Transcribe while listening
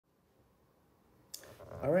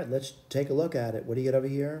All right, let's take a look at it. What do you get over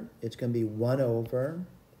here? It's going to be 1 over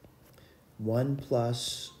 1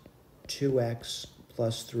 plus 2x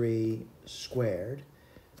plus 3 squared.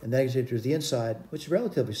 And that gets to the inside, which is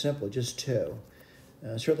relatively simple, just 2.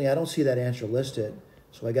 Certainly, I don't see that answer listed,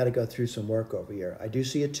 so I got to go through some work over here. I do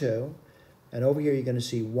see a 2, and over here you're going to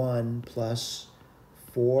see 1 plus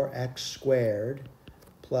 4x squared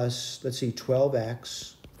plus, let's see,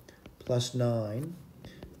 12x plus 9.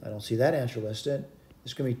 I don't see that answer listed.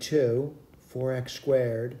 It's going to be 2, 4x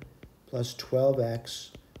squared plus 12x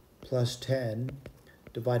plus 10.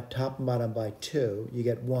 Divide top and bottom by 2. You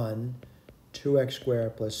get 1, 2x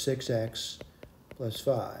squared plus 6x plus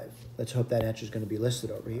 5. Let's hope that answer is going to be listed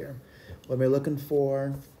over here. What am I looking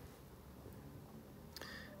for?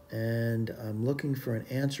 And I'm looking for an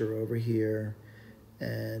answer over here.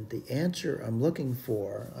 And the answer I'm looking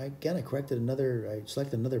for, I selected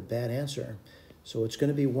another bad answer. So it's going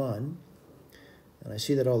to be 1. And I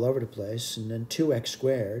see that all over the place. And then 2x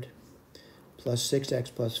squared plus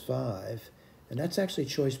 6x plus 5. And that's actually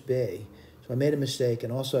choice B. So I made a mistake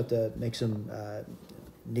and also have to make some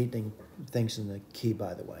neatening things in the key,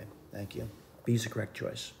 by the way. Thank you. B is the correct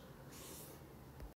choice.